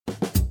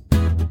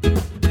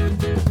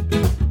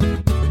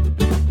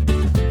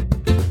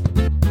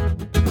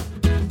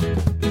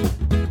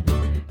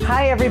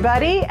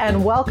everybody,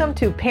 and welcome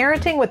to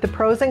Parenting with the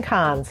Pros and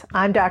Cons.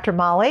 I'm Dr.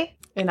 Molly.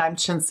 And I'm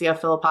Cinzia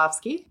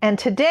Filipovsky. And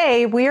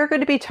today we are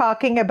going to be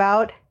talking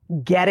about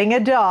getting a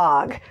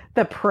dog,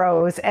 the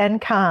pros and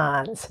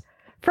cons.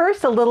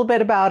 First, a little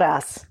bit about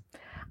us.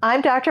 I'm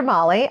Dr.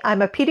 Molly.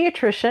 I'm a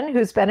pediatrician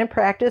who's been in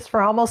practice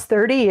for almost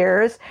 30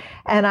 years,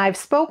 and I've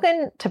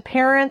spoken to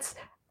parents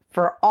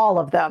for all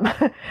of them.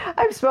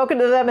 I've spoken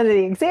to them in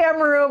the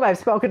exam room, I've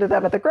spoken to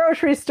them at the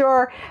grocery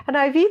store, and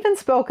I've even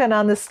spoken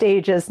on the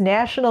stages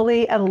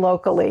nationally and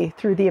locally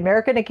through the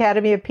American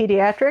Academy of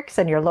Pediatrics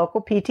and your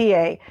local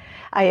PTA.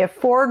 I have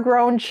 4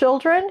 grown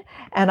children,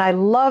 and I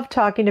love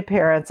talking to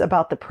parents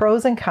about the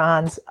pros and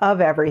cons of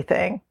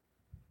everything.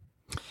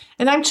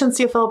 And I'm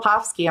Cinzia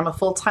Filipovsky. I'm a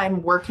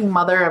full-time working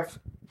mother of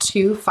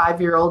 2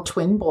 5-year-old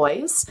twin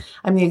boys.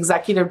 I'm the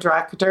executive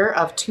director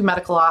of 2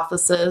 medical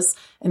offices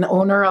and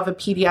owner of a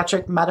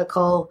pediatric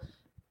medical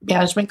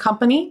management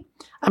company.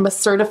 I'm a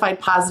certified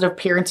positive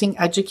parenting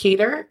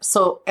educator.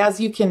 So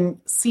as you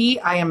can see,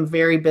 I am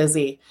very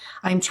busy.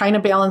 I'm trying to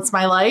balance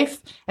my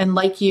life. And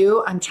like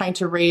you, I'm trying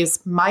to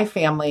raise my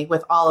family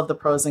with all of the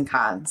pros and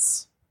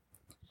cons.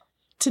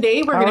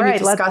 Today, we're going to be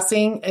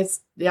discussing,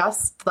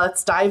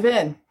 let's dive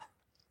in.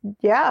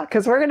 Yeah,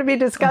 because we're going to be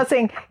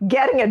discussing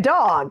getting a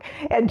dog,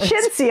 and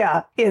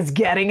Cinzia is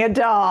getting a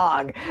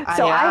dog.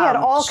 So I had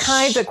all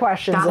kinds of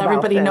questions about this. Not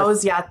everybody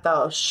knows yet,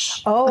 though.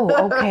 Shh. Oh,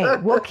 okay.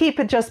 We'll keep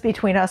it just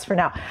between us for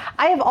now.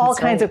 I have all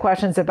kinds of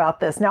questions about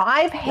this. Now,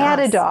 I've had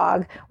a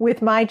dog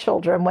with my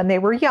children when they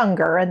were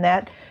younger, and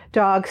that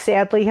dog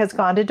sadly has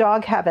gone to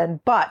dog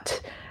heaven.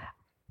 But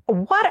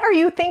what are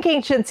you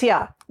thinking,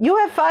 Cinzia? You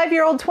have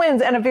 5-year-old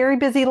twins and a very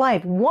busy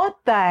life. What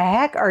the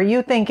heck are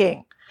you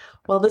thinking?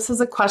 Well, this is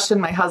a question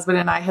my husband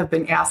and I have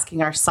been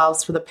asking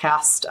ourselves for the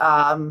past,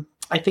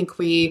 I think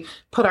we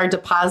put our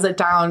deposit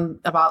down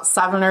about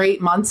 7 or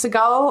 8 months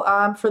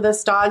ago for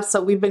this dog.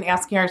 So we've been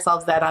asking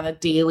ourselves that on a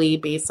daily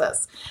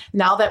basis.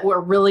 Now that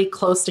we're really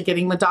close to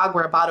getting the dog,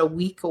 we're about a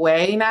week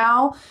away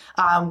now.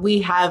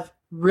 We have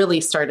really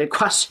started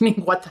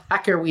questioning what the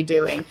heck are we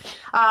doing?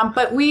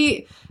 But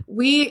we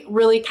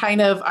really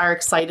kind of are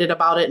excited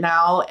about it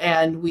now,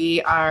 and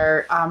we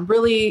are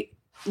really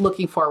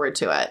looking forward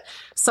to it.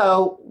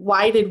 So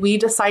why did we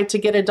decide to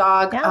get a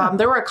dog? Yeah.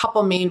 There were a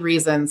couple main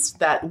reasons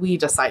that we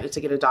decided to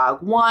get a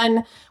dog.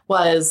 One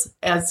was,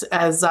 as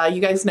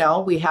you guys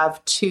know, we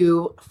have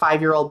 2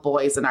 5-year-old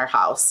boys in our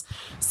house.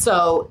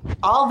 So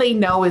all they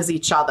know is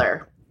each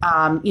other.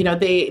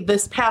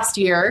 This past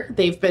year,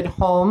 they've been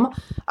home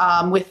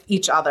with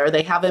each other.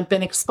 They haven't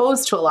been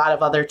exposed to a lot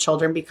of other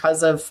children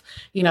because of,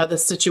 the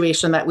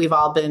situation that we've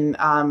all been,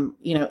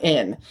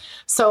 in.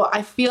 So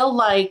I feel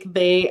like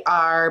they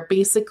are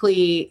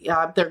basically,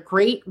 they're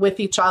great with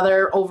each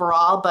other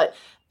overall, but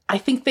I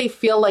think they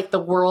feel like the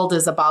world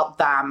is about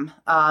them.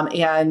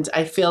 And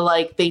I feel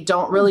like they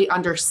don't really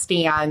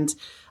understand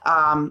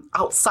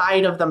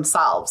outside of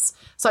themselves.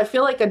 So I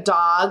feel like a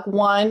dog,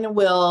 one,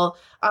 will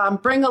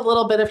bring a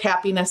little bit of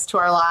happiness to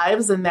our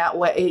lives in that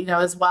way,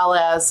 as well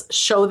as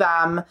show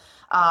them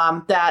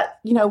that,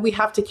 we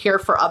have to care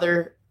for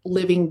other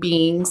living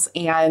beings,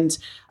 and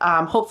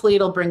hopefully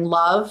it'll bring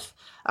love,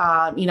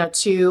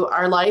 to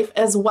our life,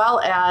 as well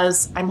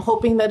as I'm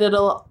hoping that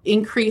it'll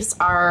increase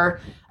our,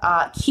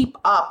 keep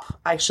up,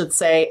 I should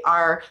say,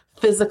 our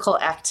physical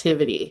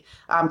activity,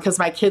 because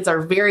my kids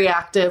are very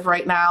active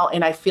right now,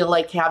 and I feel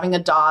like having a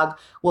dog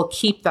will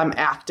keep them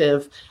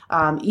active,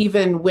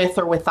 even with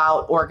or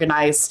without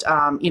organized,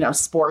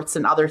 sports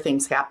and other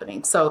things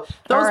happening. So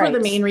those were the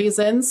main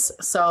reasons.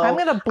 So I'm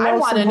going to blow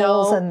some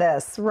holes in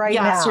this right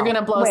now. Yes, you're going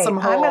to blow some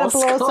holes. I'm going to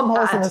blow some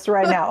holes in this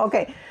right now.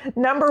 Okay.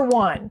 Number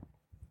one,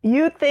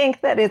 you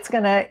think that it's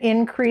going to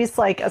increase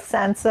like a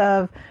sense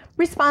of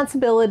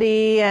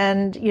responsibility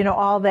and,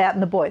 all that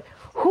in the boys.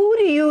 Who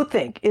do you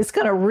think is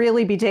going to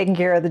really be taking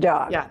care of the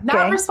dog? Yeah,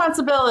 not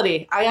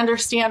responsibility. I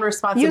understand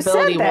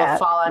responsibility will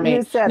fall on me.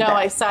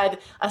 I said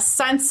a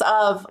sense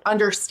of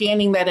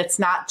understanding that it's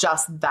not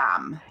just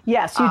them.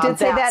 Yes, you did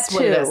say that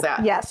too.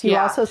 Yes, you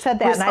also said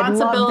that, and I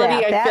love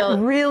that. That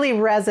really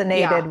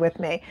resonated with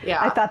me.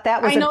 Yeah. I thought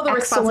that was I know the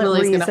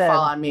responsibility is going to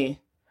fall on me.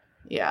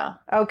 Yeah.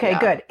 Okay,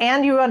 good.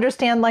 And you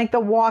understand like the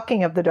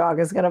walking of the dog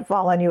is going to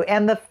fall on you,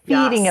 and the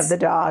feeding of the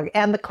dog,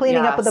 and the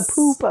cleaning up of the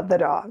poop of the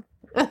dog.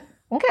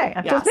 Okay,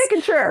 I'm just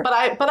making sure. But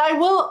I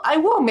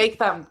will make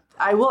them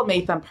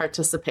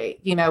participate.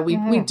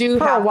 We do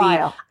have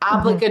the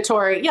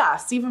obligatory,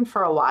 yes, even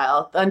for a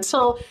while,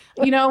 until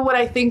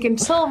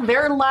until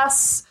they're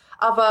less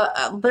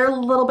they're a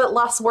little bit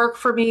less work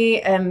for me,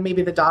 and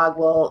maybe the dog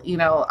will,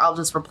 I'll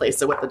just replace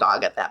it with the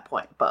dog at that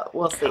point, but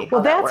we'll see.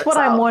 Well, that's what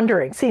I'm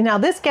wondering. See, now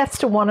this gets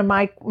to one of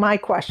my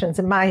questions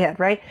in my head,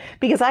 right?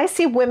 Because I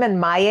see women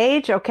my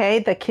age, okay,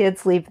 the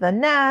kids leave the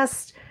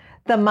nest,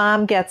 the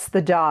mom gets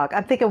the dog.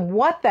 I'm thinking,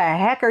 what the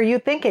heck are you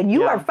thinking?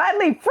 You are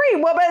finally free,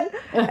 woman.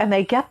 And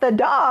they get the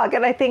dog.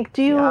 And I think,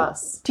 do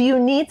you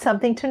need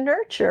something to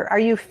nurture? Are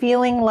you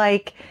feeling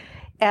like,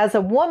 as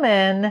a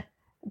woman,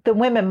 the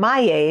women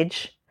my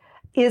age,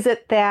 is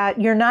it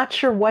that you're not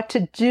sure what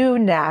to do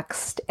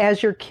next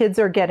as your kids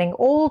are getting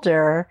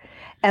older?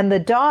 And the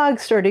dog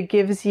sort of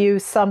gives you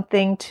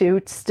something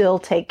to still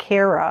take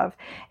care of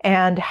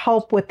and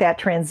help with that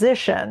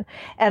transition.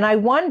 And I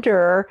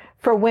wonder,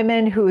 for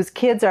women whose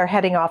kids are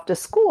heading off to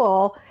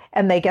school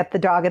and they get the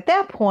dog at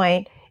that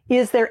point,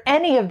 is there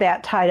any of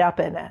that tied up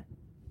in it?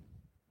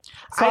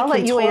 So I'll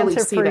let you totally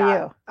answer for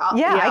that.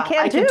 you.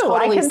 I can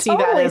totally see that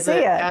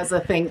totally as a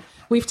thing.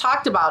 We've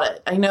talked about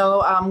it. I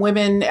know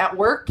women at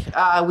work,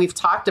 we've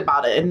talked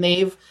about it, and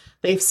they've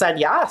said,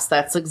 yes,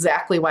 that's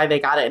exactly why they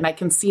got it. And I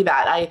can see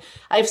that.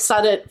 I've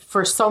said it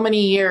for so many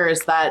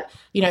years that,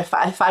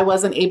 if I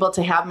wasn't able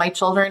to have my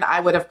children, I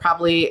would have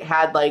probably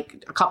had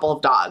like a couple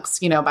of dogs,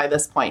 by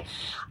this point.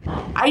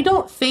 I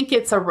don't think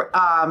it's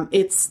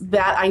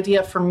that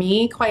idea for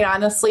me, quite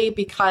honestly,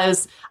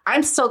 because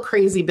I'm still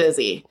crazy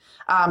busy.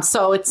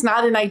 So it's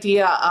not an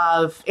idea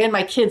of, and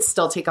my kids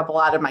still take up a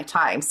lot of my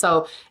time.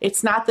 So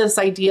it's not this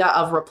idea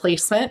of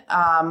replacement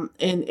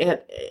in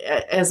it,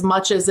 as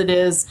much as it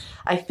is,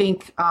 I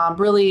think,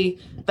 really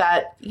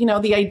that,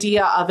 the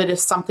idea of it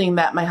is something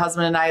that my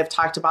husband and I have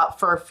talked about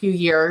for a few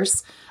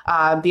years.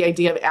 The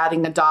idea of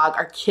adding a dog.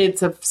 Our kids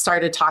have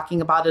started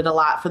talking about it a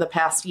lot for the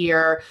past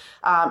year.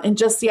 And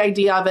just the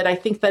idea of it, I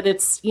think that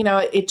it's,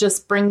 it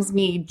just brings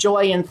me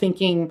joy in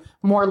thinking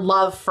more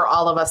love for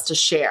all of us to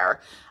share.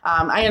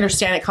 I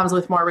understand it comes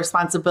with more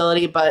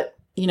responsibility, but,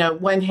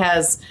 when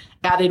has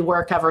added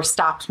work ever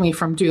stopped me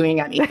from doing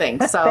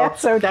anything? So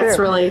that's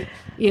really,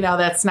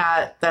 that's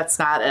not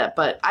it.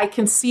 But I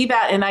can see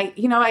that. And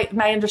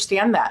I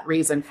understand that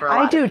reason for a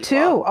lot I do of people.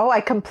 too. Oh,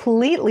 I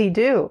completely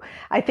do.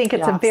 I think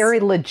it's a very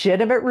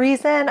legitimate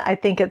reason. I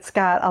think it's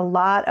got a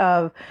lot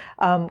of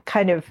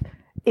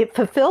it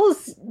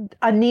fulfills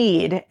a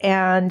need,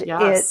 and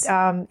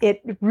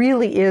it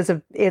really is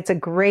it's a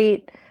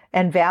great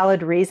and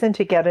valid reason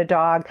to get a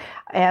dog.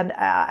 And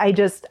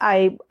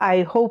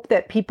I hope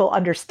that people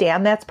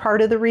understand that's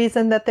part of the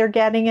reason that they're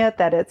getting it,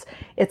 that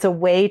it's a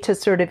way to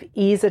sort of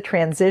ease a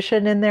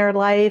transition in their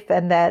life,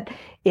 and that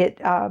it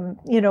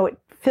it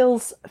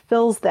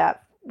fills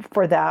that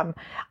for them.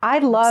 I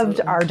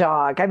loved our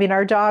dog. I mean,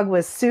 our dog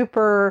was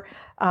super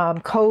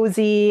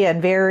cozy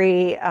and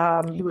very,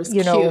 he was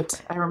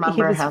cute. I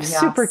remember him. He was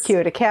super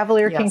cute. A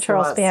Cavalier King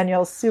Charles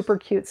Spaniel, super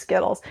cute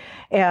Skittles,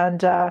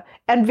 and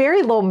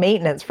very low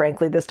maintenance.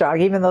 Frankly, this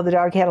dog, even though the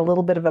dog had a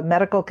little bit of a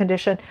medical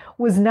condition,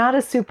 was not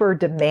a super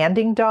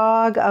demanding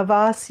dog of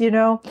us.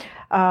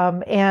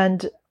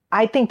 And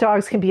I think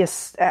dogs can be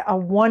a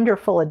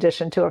wonderful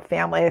addition to a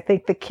family. I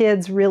think the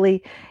kids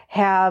really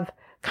have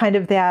kind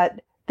of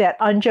that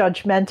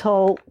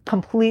unjudgmental,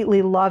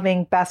 completely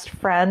loving best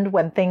friend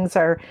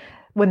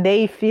when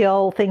they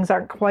feel things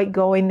aren't quite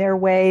going their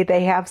way.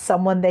 They have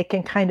someone they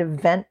can kind of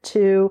vent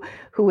to,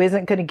 who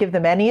isn't going to give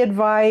them any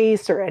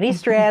advice or any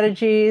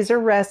strategies or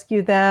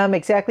rescue them,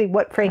 exactly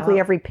what, frankly,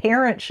 every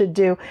parent should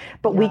do.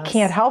 But we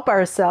can't help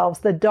ourselves.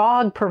 The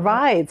dog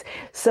provides.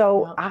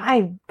 So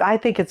I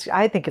think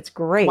it's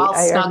great. While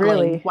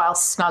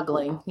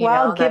snuggling,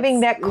 while giving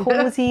that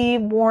cozy,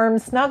 warm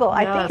snuggle.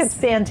 I think it's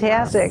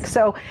fantastic.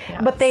 So,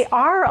 but they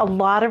are a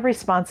lot of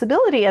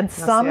responsibility, and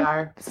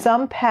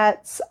some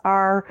pets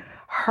are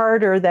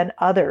harder than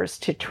others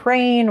to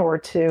train or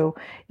to,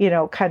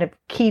 kind of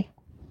keep,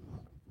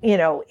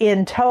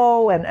 in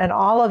tow and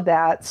all of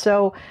that.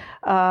 So,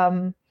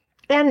 and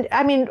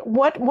I mean,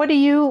 what do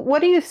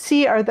you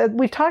see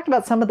we've talked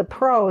about some of the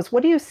pros.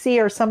 What do you see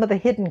are some of the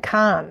hidden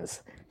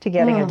cons to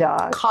getting a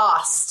dog?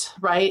 Cost,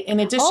 right? In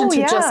addition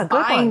to just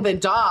buying the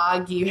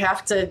dog, you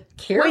have to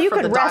care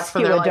for the dog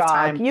for their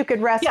lifetime. You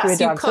could rescue a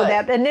dog. So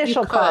that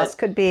initial cost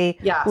could be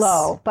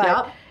low.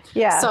 But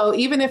yeah. So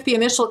even if the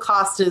initial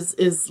cost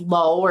is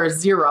low or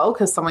zero,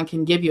 because someone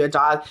can give you a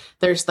dog,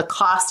 there's the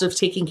cost of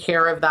taking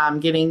care of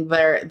them, getting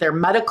their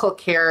medical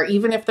care.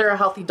 Even if they're a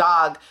healthy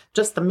dog,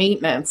 just the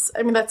maintenance.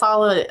 I mean, that's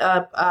all a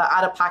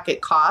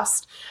out-of-pocket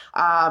cost.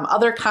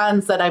 Other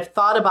cons that I've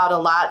thought about a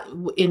lot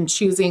in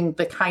choosing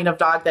the kind of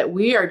dog that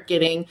we are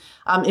getting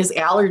is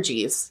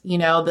allergies.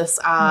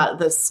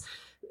 This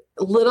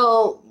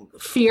little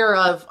fear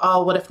of,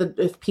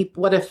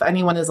 what if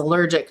anyone is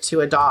allergic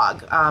to a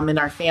dog in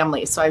our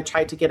family? So I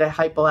tried to get a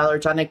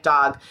hypoallergenic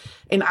dog,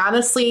 and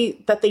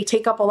honestly, that they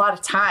take up a lot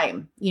of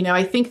time.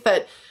 I think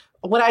that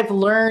what I've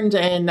learned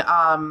in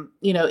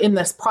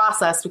this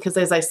process, because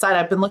as I said,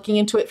 I've been looking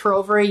into it for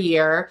over a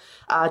year,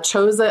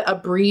 chose a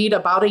breed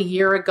about a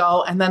year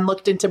ago, and then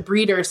looked into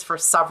breeders for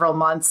several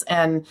months.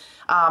 And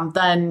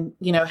then,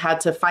 had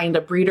to find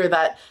a breeder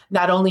that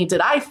not only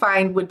did I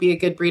find would be a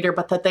good breeder,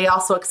 but that they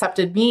also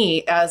accepted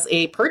me as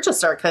a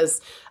purchaser,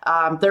 because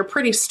they're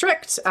pretty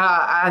strict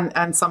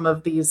on some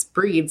of these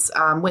breeds,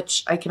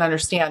 which I can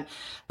understand.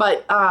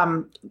 But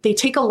they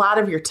take a lot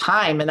of your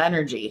time and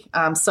energy.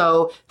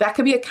 So that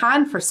could be a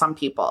con for some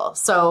people.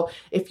 So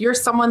if you're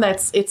someone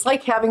it's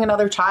like having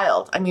another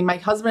child. I mean, my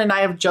husband and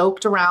I have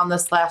joked around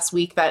this last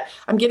week that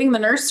I'm getting the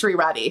nursery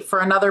ready for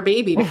another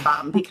baby to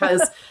come,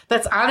 because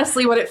that's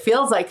honestly what it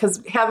feels like.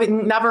 Because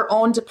having never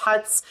owned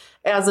pets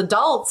as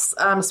adults,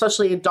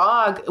 especially a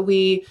dog,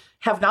 we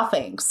have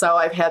nothing. So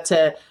I've had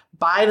to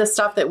buy the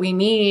stuff that we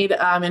need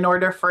in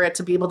order for it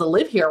to be able to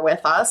live here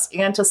with us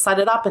and to set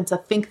it up and to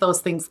think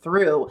those things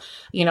through.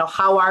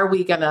 How are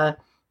we going to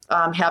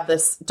have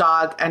this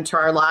dog enter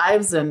our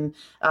lives and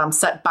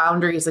set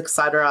boundaries, et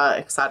cetera,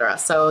 et cetera.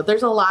 So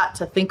there's a lot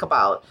to think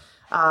about.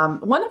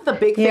 One of the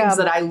big things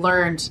that I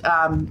learned,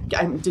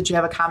 did you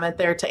have a comment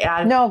there to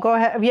add? No, go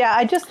ahead.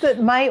 Yeah,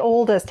 that my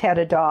oldest had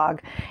a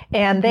dog,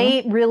 and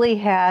they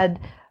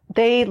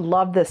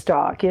loved this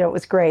dog. It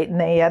was great. And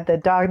they had the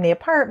dog in the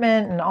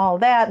apartment and all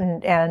that,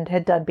 and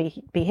had done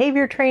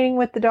behavior training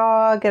with the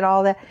dog and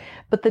all that.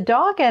 But the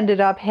dog ended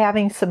up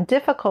having some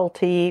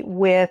difficulty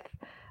with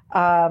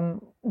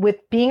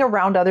being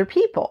around other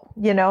people,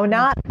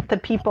 not the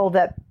people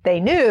that they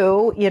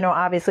knew,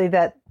 obviously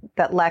that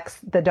Lex,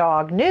 the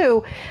dog,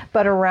 knew,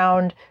 but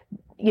around,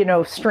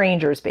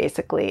 strangers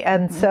basically.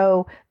 And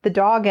so the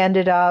dog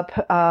ended up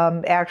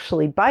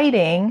actually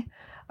biting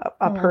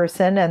a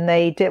person, and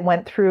they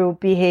went through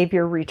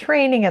behavior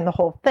retraining and the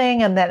whole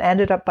thing, and then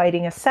ended up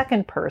biting a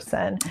second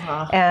person.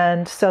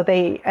 And so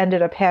they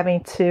ended up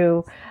having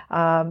to,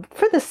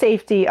 for the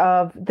safety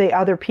of the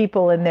other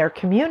people in their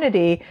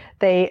community,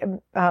 they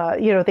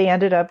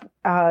ended up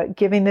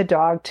giving the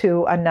dog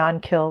to a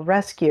non-kill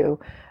rescue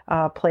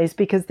place,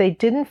 because they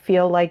didn't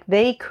feel like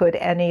they could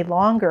any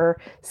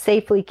longer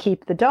safely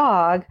keep the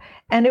dog.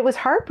 And it was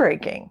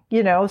heartbreaking,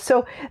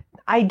 so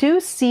I do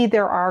see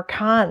there are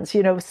cons.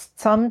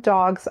 Some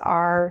dogs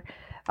are,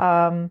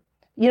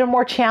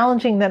 more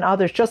challenging than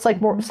others, just like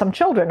some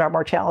children are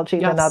more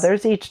challenging than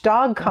others. Each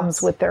dog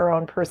comes with their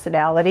own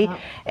personality,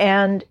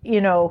 and,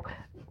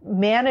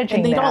 managing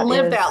and they don't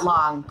live that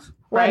long.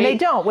 Right? Well, they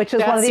don't, which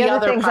is one of the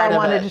other things I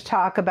wanted to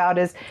talk about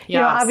is,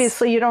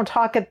 obviously you don't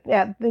talk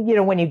at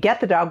when you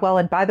get the dog. Well,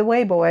 and by the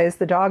way, boys,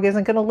 the dog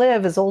isn't going to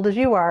live as old as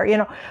you are,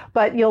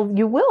 but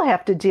you will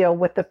have to deal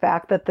with the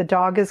fact that the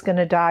dog is going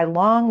to die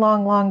long,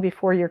 long, long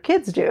before your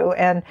kids do.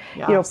 And,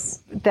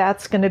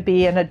 that's going to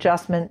be an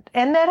adjustment.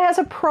 And that has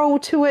a pro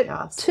to it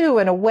too,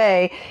 in a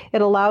way.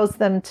 It allows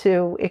them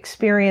to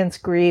experience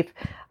grief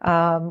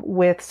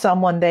with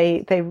someone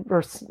they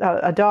or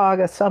a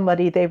dog,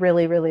 somebody they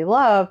really, really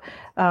love,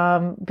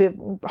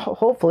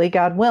 hopefully,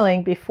 God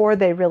willing, before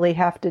they really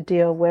have to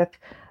deal with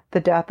the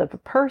death of a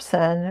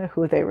person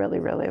who they really,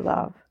 really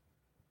love.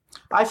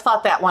 I've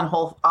thought that one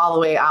all the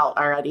way out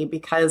already,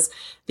 because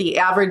the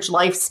average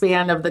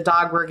lifespan of the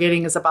dog we're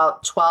getting is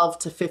about 12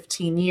 to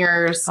 15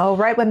 years. Oh,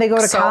 right, when they go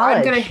to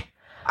college.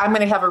 I'm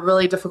going to have a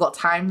really difficult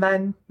time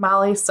then,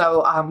 Molly.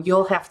 So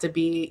you'll have to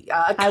be.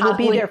 I will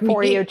be there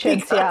for you,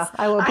 Chintz. Yeah,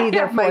 I will be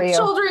there for you. I have my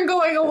children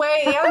going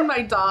away and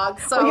my dog.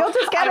 So well, you'll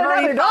just get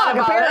another dog.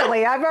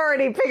 Apparently, I've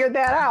already figured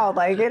that out.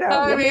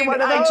 You'll be one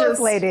of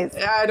those ladies.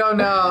 I don't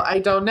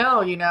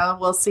know.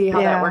 We'll see how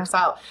that works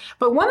out.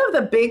 But one of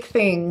the big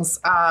things,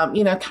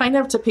 kind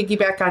of to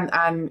piggyback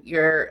on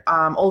your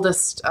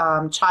oldest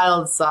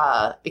child's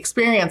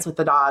experience with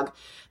the dog.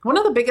 One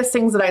of the biggest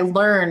things that I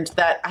learned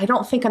that I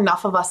don't think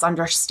enough of us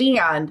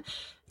understand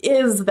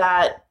is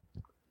that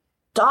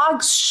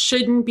dogs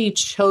shouldn't be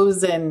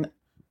chosen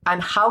on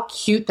how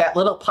cute that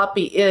little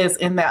puppy is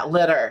in that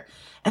litter.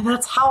 And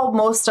that's how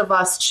most of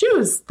us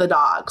choose the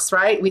dogs,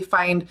 right? We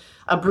find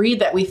a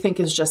breed that we think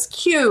is just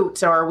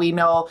cute, or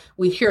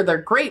we hear they're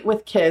great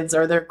with kids,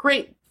 or they're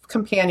great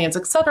companions,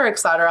 et cetera, et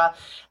cetera.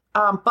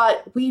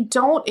 But we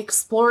don't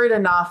explore it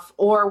enough,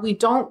 or we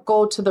don't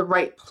go to the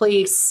right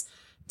place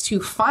to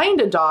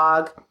find a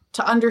dog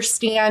to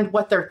understand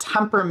what their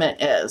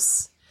temperament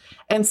is.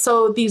 And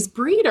so these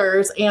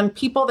breeders and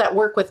people that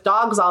work with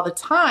dogs all the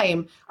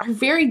time are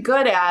very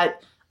good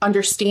at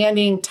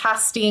understanding,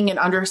 testing, and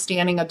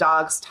understanding a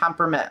dog's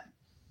temperament.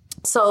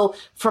 So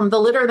from the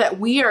litter that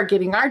we are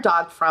getting our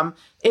dog from,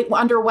 it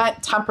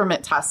underwent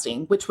temperament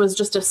testing, which was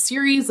just a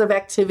series of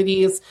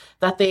activities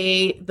that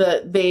they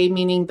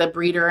meaning the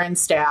breeder and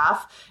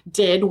staff,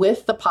 did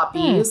with the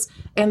puppies.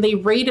 And they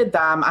rated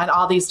them on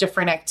all these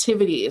different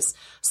activities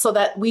so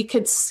that we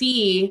could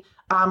see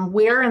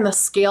where in the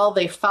scale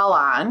they fell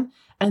on.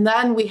 And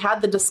then we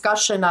had the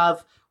discussion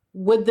of,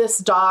 would this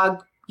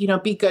dog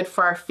be good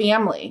for our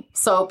family?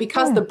 So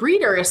because the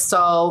breeder is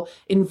so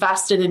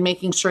invested in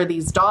making sure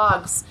these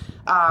dogs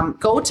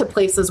go to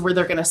places where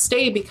they're going to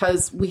stay,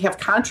 because we have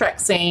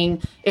contracts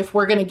saying if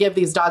we're going to give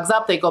these dogs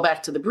up, they go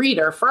back to the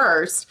breeder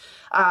first,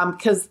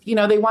 because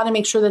they want to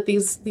make sure that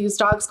these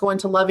dogs go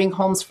into loving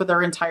homes for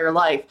their entire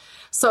life.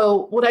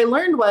 So what I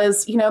learned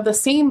was, the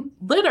same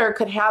litter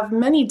could have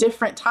many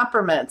different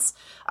temperaments.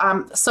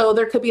 So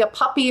there could be a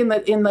puppy in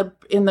the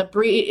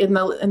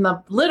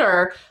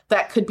litter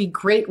that could be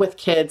great with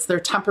kids. Their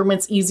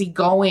temperament's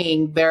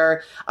easygoing.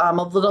 They're a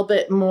little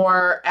bit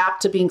more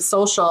apt to being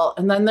social.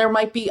 And then there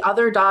might be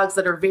other dogs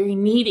that are very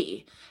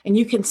needy, and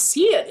you can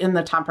see it in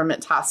the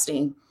temperament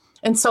testing.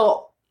 And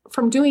so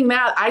from doing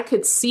that, I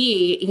could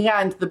see,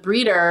 and the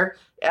breeder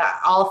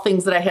all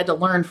things that I had to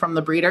learn from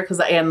the breeder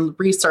and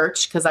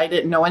research, because I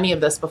didn't know any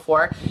of this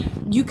before,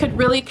 you could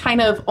really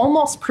kind of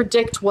almost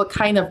predict what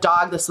kind of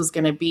dog this was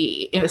going to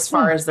be as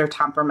far as their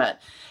temperament.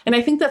 And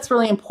I think that's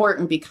really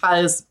important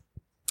because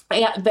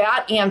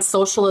that and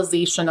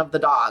socialization of the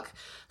dog.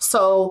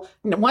 So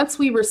once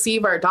we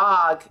receive our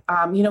dog,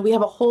 we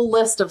have a whole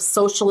list of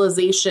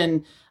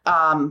socialization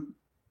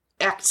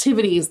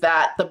activities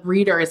that the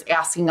breeder is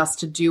asking us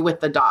to do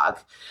with the dog,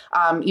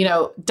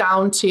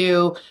 down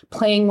to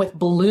playing with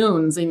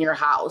balloons in your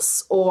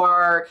house,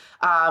 or,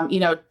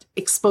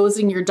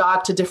 exposing your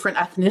dog to different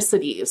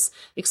ethnicities,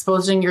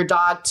 exposing your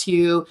dog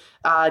to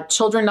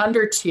children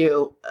under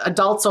 2,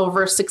 adults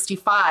over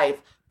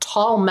 65,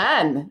 tall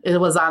men,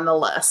 it was on the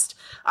list.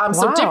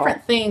 So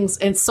different things,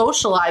 and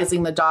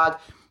socializing the dog,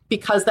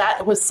 because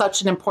that was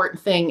such an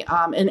important thing.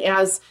 And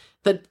as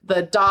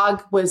the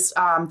dog was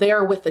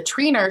there with the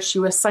trainer, she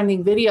was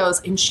sending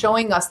videos and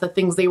showing us the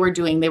things they were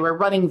doing. They were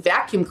running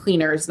vacuum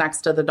cleaners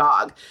next to the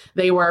dog.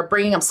 They were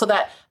bringing them so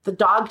that the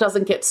dog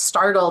doesn't get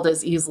startled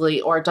as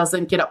easily, or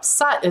doesn't get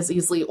upset as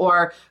easily,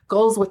 or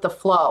goes with the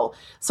flow.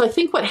 So I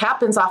think what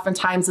happens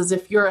oftentimes is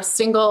if you're a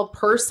single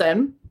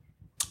person,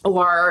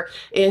 or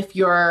if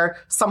you're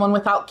someone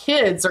without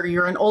kids, or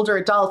you're an older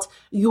adult,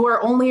 you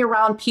are only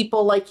around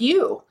people like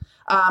you.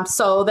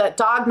 So that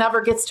dog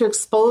never gets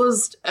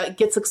exposed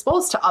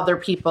to other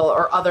people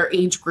or other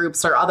age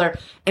groups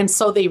and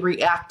so they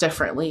react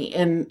differently.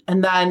 And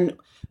then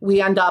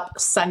we end up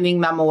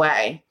sending them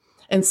away.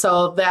 And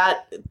so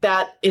that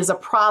is a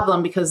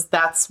problem, because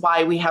that's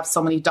why we have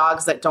so many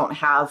dogs that don't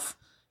have,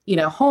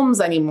 homes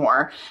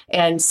anymore.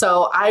 And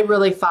so I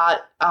really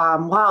thought,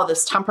 wow,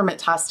 this temperament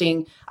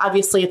testing,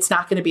 obviously it's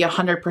not going to be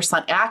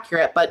 100%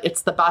 accurate, but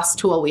it's the best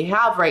tool we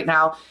have right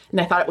now. And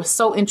I thought it was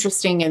so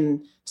interesting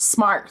and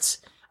smart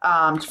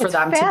for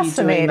them to be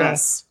doing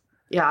this.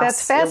 Yes,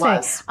 that's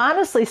fascinating.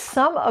 Honestly,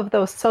 some of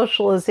those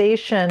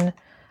socialization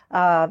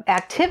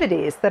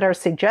activities that are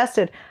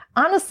suggested,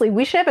 honestly,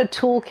 we should have a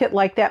toolkit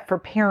like that for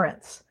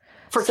parents.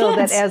 So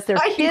that as their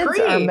kids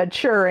are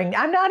maturing,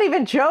 I'm not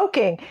even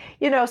joking,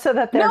 so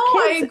that their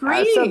kids,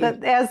 so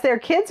that as their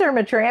kids are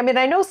maturing, I mean,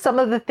 I know some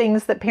of the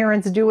things that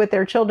parents do with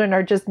their children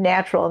are just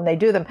natural and they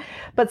do them,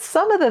 but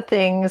some of the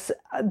things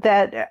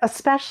that,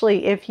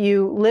 especially if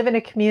you live in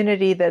a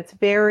community that's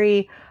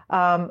very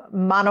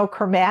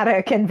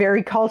monochromatic and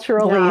very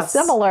culturally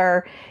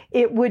similar,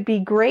 it would be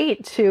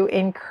great to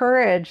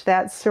encourage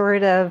that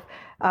sort of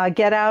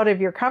get out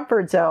of your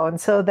comfort zone,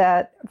 so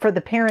that for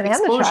the parent and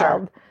the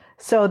child,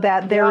 so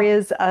that there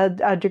is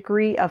a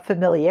degree of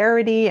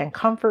familiarity and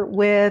comfort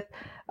with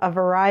a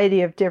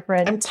variety of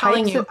different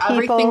types of people,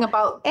 everything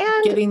about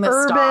and getting this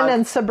urban dog.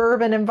 And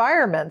suburban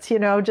environments,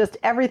 just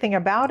everything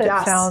about it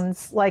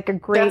sounds like a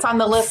great, that's on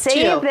the list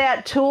save too.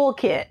 That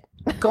toolkit.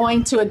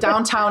 Going to a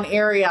downtown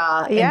area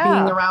and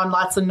being around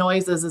lots of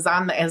noises is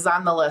on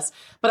the list.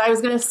 But I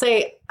was going to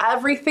say,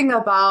 everything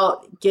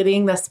about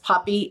getting this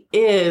puppy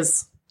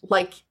is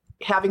like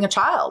having a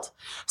child.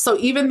 So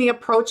even the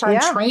approach on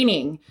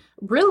training,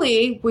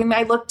 really, when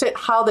I looked at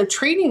how the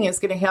training is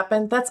going to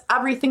happen, that's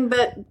everything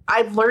that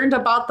I've learned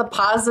about the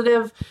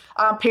positive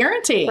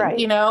parenting. Right.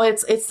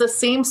 It's the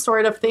same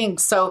sort of thing.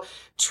 So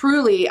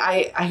truly,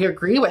 I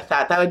agree with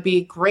that. That would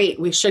be great.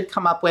 We should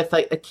come up with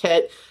a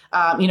kit,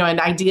 an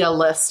idea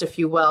list, if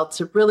you will,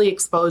 to really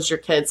expose your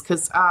kids,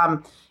 because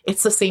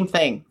it's the same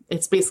thing.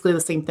 It's basically the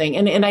same thing.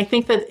 And I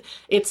think that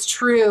it's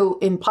true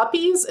in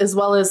puppies as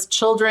well as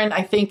children.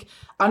 I think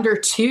under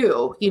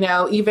 2,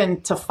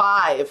 even to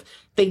 5,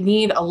 they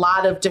need a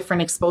lot of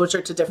different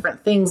exposure to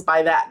different things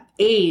by that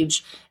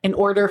age in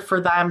order for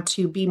them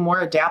to be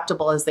more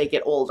adaptable as they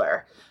get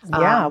older.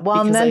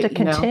 And then to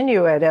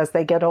continue it as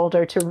they get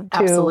older to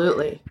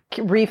absolutely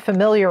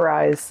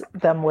refamiliarize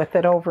them with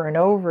it over and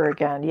over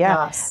again.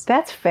 Yeah, yes.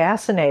 That's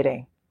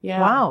fascinating. Yeah.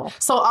 Wow.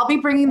 So I'll be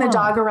bringing the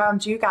dog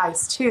around you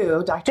guys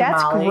too, Dr. Molly.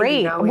 That's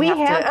great. We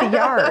have the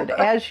yard,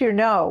 as you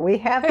know. We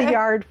have the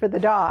yard for the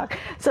dog,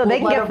 so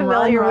they can get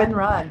familiar with.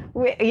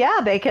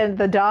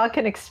 The dog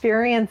can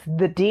experience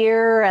the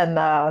deer and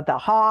the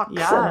hawks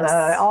and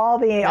all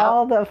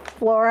the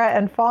flora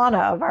and fauna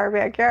of our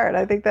backyard.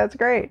 I think that's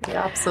great.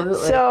 Yeah,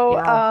 absolutely.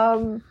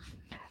 So,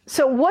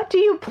 so what do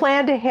you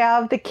plan to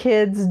have the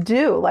kids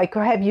do? Like,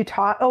 have you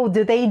taught? Oh,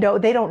 do they know?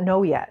 They don't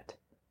know yet.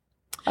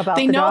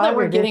 They know that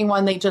we're getting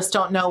one. They just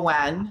don't know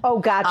when. Oh,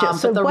 gotcha.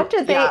 So what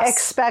do they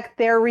expect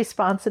their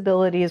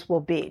responsibilities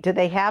will be? Do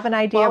they have an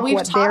idea of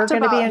what they're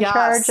going to be in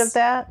charge of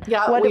that?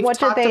 Yeah, what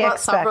do they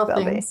expect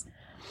they'll be?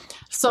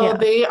 So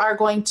they are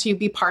going to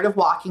be part of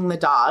walking the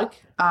dog.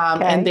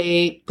 And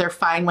they're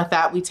fine with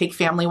that. We take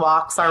family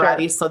walks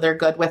already, so they're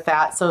good with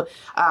that. So,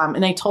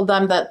 and I told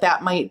them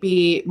that might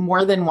be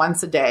more than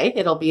once a day.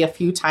 It'll be a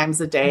few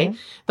times a day. Mm-hmm.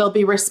 They'll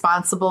be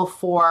responsible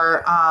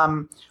for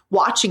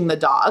watching the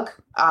dog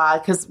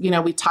because,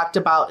 we talked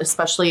about,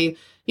 especially,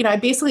 I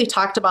basically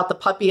talked about the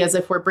puppy as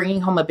if we're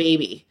bringing home a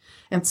baby.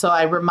 And so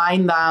I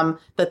remind them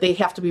that they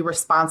have to be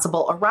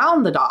responsible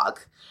around the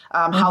dog,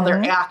 how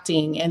they're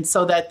acting. And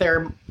so that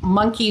their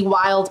monkey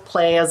wild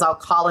play, as I'll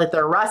call it,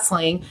 their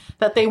wrestling,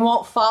 that they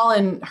won't fall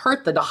and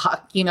hurt the dog,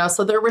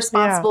 so they're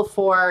responsible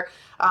for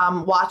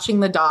watching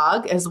the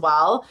dog as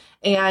well.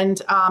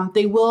 And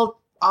they will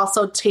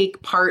also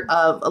take part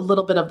of a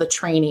little bit of the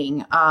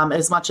training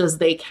as much as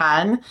they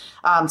can,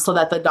 so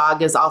that the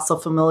dog is also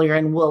familiar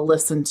and will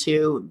listen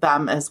to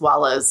them as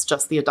well as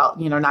just the adult,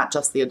 not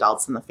just the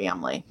adults in the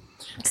family.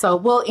 So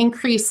we'll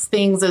increase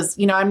things as,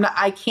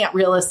 I can't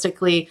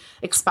realistically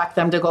expect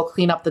them to go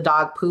clean up the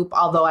dog poop,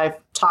 although I've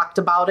talked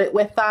about it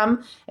with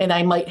them, and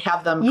I might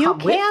have them come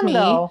with me.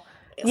 Though.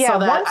 Yeah, so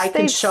that once I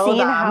can show seen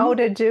them how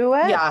to do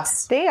it,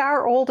 yes, they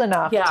are old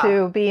enough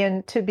to be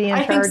in charge of that.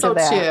 I think so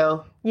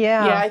too.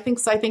 Yeah, I think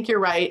so. I think you're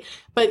right,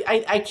 but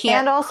I can't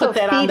and also put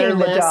that on their feeding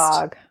the list.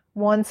 Dog.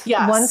 Once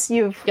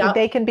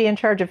they can be in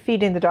charge of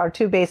feeding the dog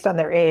too, based on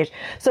their age.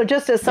 So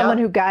just as someone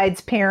who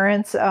guides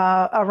parents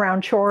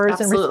around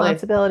chores and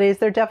responsibilities,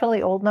 they're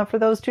definitely old enough for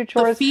those two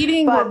chores. The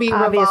feeding will be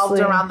revolved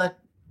around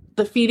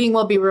the feeding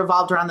will be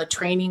revolved around the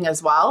training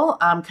as well,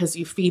 because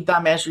you feed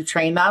them as you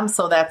train them.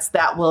 So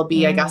that will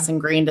be, I guess,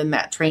 ingrained in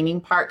that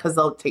training part, because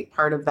they'll take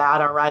part of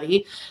that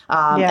already.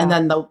 And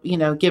then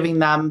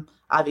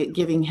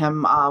giving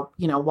him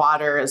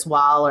water as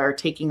well, or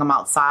taking him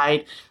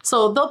outside.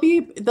 So they'll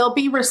be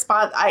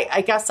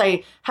I guess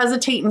I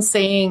hesitate in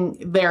saying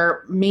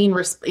their main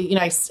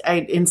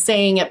in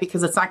saying it,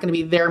 because it's not going to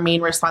be their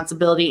main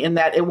responsibility, in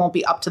that it won't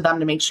be up to them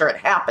to make sure it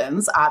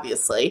happens.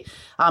 Obviously,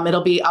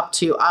 it'll be up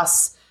to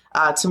us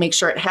to make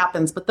sure it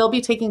happens, but they'll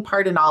be taking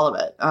part in all of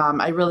it.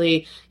 I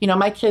really,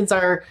 my kids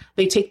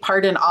they take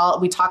part in all.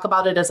 We talk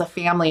about it as a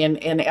family,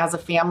 and as a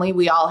family,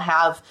 we all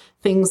have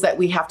things that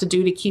we have to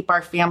do to keep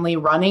our family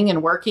running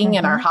and working,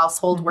 and our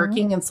household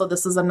working. And so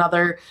this is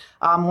another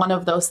one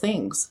of those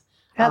things.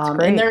 That's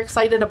great. And they're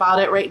excited about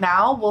it right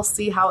now. We'll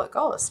see how it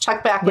goes.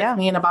 Check back with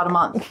me in about a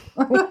month.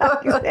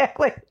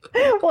 Exactly.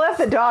 We'll have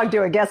the dog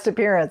do a guest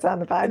appearance on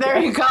the podcast. There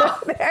you go.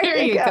 there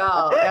you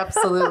go.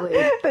 Absolutely.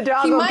 The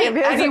dog will give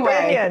his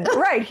opinion.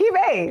 Right. He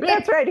may.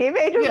 That's right. He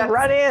may just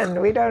run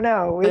in. We don't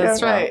know.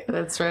 That's right.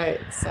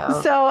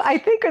 So I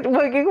think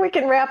we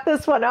can wrap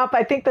this one up.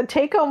 I think the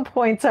take-home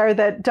points are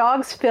that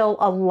dogs fill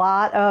a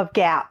lot of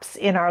gaps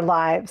in our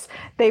lives.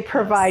 They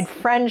provide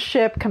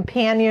friendship,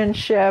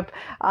 companionship,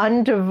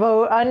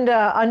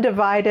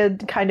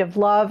 undivided kind of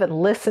love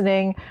and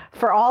listening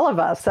for all of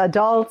us,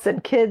 adults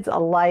and kids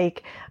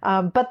alike.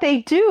 But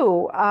they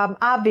do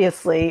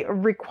obviously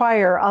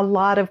require a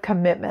lot of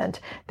commitment.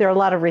 There are a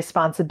lot of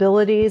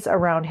responsibilities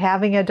around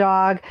having a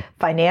dog,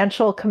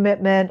 financial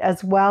commitment,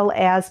 as well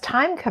as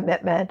time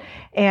commitment,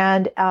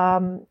 and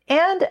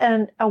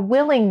a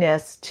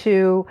willingness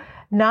to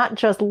not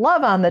just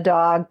love on the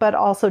dog, but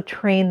also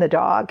train the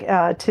dog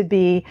to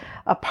be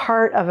a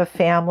part of a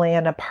family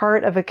and a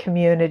part of a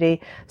community,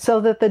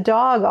 so that the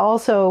dog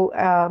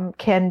also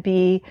can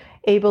be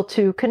able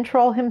to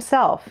control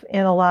himself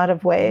in a lot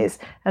of ways.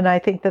 And I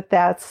think that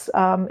that's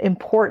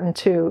important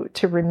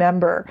to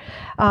remember.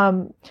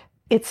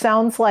 It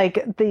sounds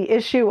like the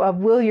issue of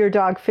will your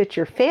dog fit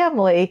your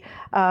family,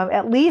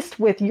 at least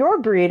with your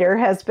breeder,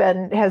 has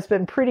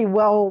been pretty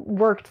well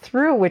worked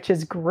through, which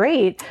is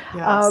great.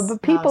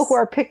 But people who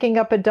are picking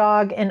up a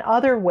dog in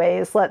other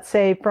ways, let's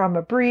say from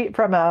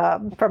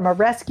a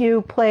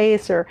rescue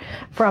place or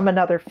from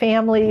another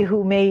family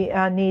who may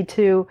need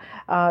to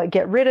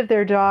get rid of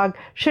their dog,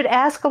 should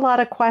ask a lot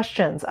of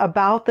questions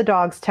about the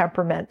dog's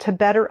temperament to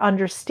better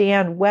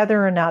understand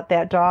whether or not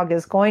that dog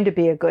is going to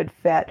be a good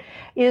fit.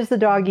 Is the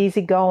dog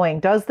easygoing?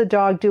 Does the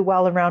dog do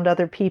well around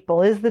other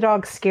people? Is the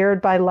dog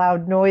scared by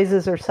loud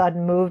noises or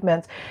sudden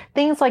movements?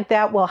 Things like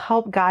that will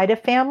help guide a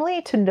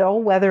family to know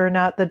whether or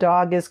not the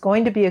dog is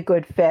going to be a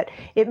good fit.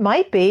 It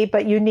might be,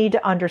 but you need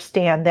to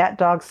understand that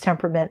dog's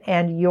temperament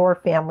and your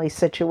family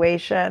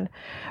situation.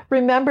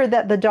 Remember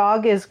that the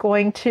dog is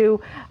going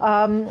to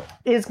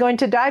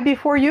die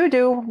before you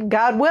do,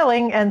 God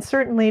willing, and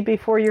certainly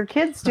before your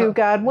kids do,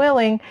 God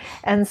willing.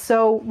 And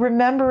so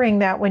remembering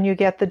that when you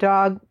get the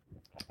dog,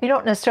 you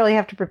don't necessarily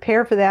have to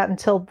prepare for that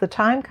until the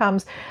time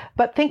comes,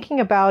 but thinking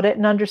about it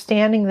and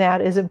understanding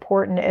that is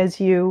important as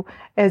you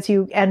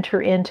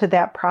enter into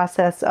that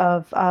process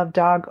of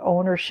dog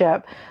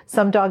ownership.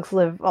 Some dogs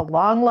live a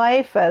long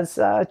life, as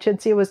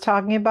Cinzia was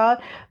talking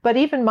about, but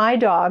even my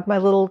dog, my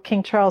little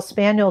King Charles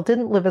Spaniel,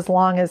 didn't live as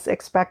long as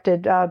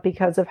expected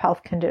because of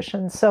health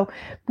conditions. So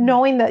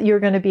knowing that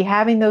you're going to be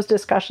having those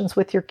discussions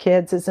with your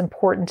kids is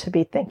important to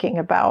be thinking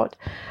about.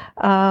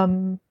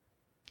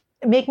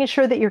 Making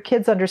sure that your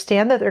kids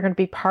understand that they're going to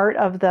be part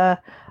of the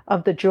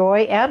of the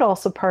joy and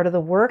also part of the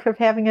work of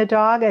having a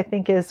dog. I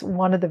think is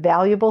one of the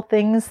valuable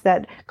things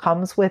that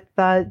comes with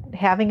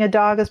having a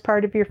dog as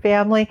part of your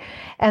family.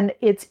 And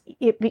it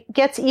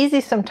gets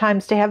easy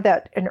sometimes to have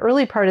that an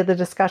early part of the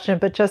discussion,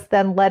 but just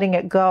then letting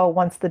it go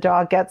once the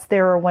dog gets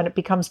there or when it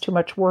becomes too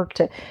much work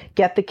to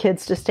get the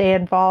kids to stay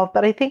involved.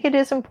 But I think it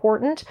is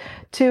important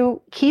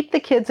to keep the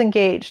kids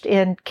engaged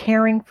in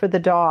caring for the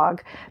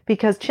dog,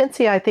 because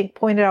Chintzy, I think,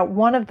 pointed out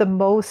one of the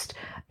most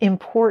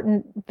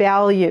important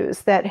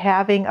values that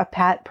having a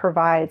pet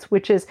provides,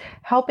 which is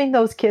helping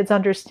those kids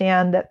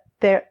understand that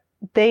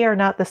they are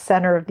not the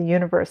center of the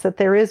universe, that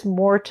there is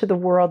more to the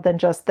world than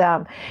just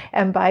them.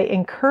 And by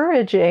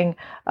encouraging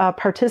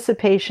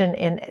participation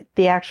in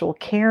the actual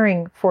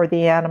caring for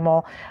the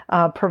animal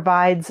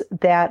provides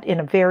that in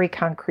a very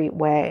concrete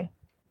way.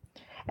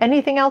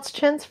 Anything else,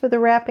 Chintz, for the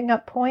wrapping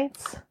up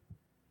points?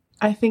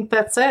 I think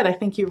that's it. I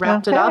think you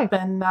wrapped it up,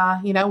 and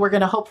we're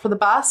going to hope for the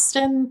best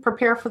and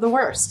prepare for the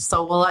worst.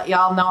 So we'll let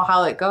y'all know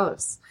how it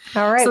goes.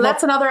 All right. So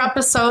that's another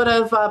episode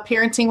of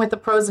Parenting with the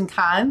Pros and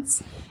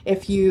Cons.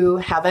 If you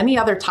have any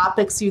other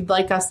topics you'd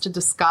like us to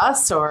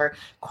discuss or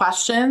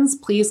questions,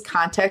 please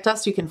contact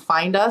us. You can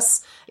find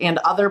us and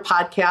other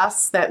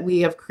podcasts that we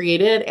have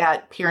created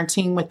at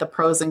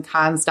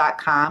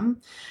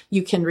parentingwiththeprosandcons.com.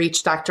 You can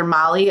reach Dr.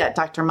 Molly at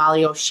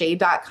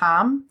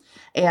drmollyoshea.com.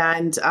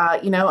 And,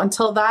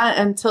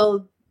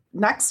 until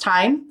next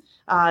time,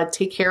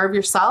 take care of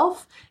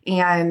yourself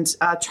and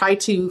try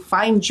to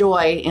find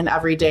joy in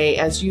every day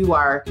as you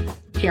are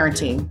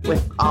parenting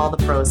with all the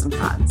pros and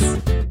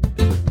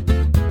cons.